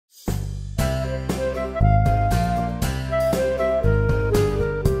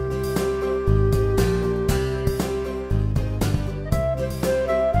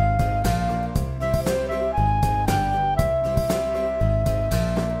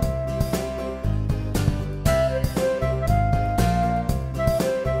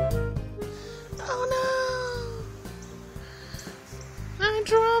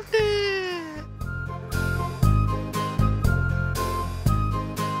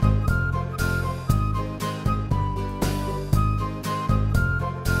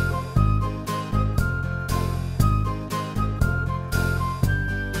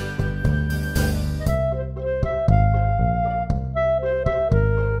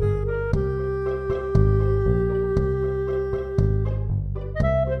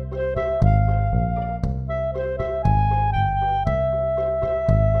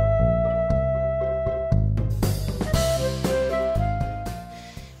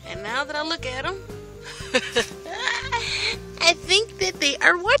And now that I look at them, I think that they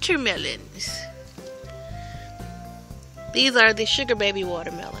are watermelons. These are the sugar baby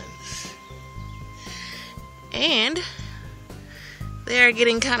watermelons. And they are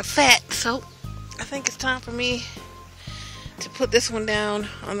getting kind of fat, so I think it's time for me to put this one down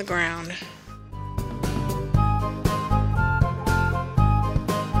on the ground.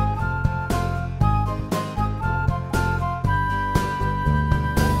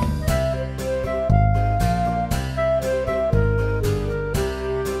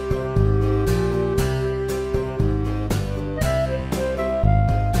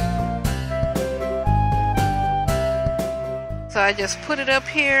 So I just put it up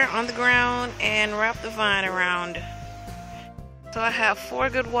here on the ground and wrap the vine around. So I have 4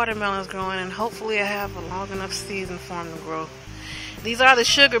 good watermelons growing, and hopefully I have a long enough season for them to grow. These are the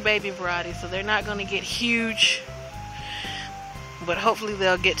sugar baby varieties, so they're not going to get huge, but hopefully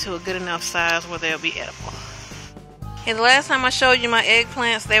they'll get to a good enough size where they'll be edible. And the last time I showed you my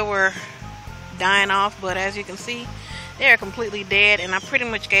eggplants, they were dying off, but as you can see, they are completely dead, and I pretty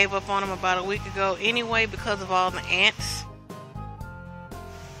much gave up on them about a week ago anyway because of all the ants.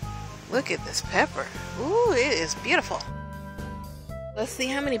 Look at this pepper. Ooh, it is beautiful. Let's see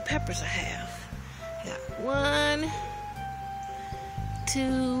how many peppers I have. I got 1,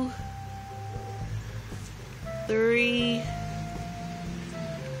 2, 3,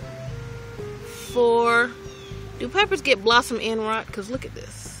 4. Do peppers get blossom end rot? Because look at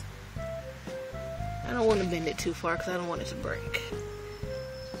this. I don't want to bend it too far because I don't want it to break.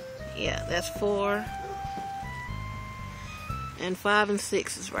 Yeah, that's 4. And 5 and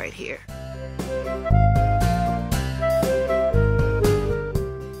 6 is right here.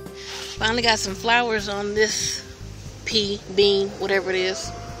 Finally got some flowers on this bean, whatever it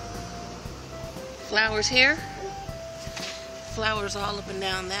is. Flowers here. Flowers all up and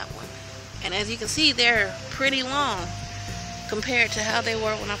down that one. And as you can see, they're pretty long compared to how they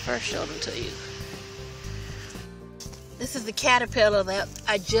were when I first showed them to you. This is the caterpillar that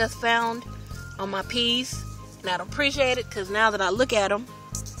I just found on my peas. And I don't appreciate it because now that I look at him,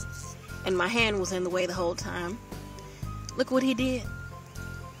 and my hand was in the way the whole time, look what he did.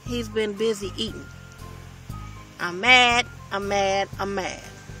 He's been busy eating. I'm mad, I'm mad, I'm mad.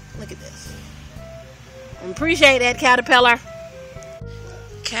 Look at this. I appreciate that, caterpillar.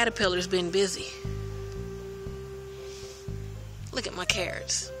 Caterpillar's been busy. Look at my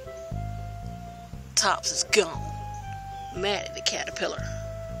carrots. Tops is gone. Mad at the caterpillar.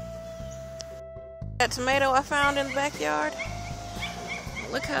 That tomato I found in the backyard,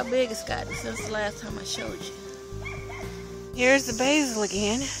 look how big it's gotten since the last time I showed you. Here's the basil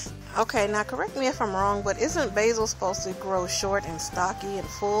again. Okay, now correct me if I'm wrong, but isn't basil supposed to grow short and stocky and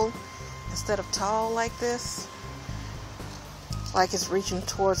full instead of tall like this? Like it's reaching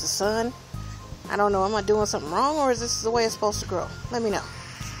towards the sun? I don't know, am I doing something wrong, or is this the way it's supposed to grow? Let me know.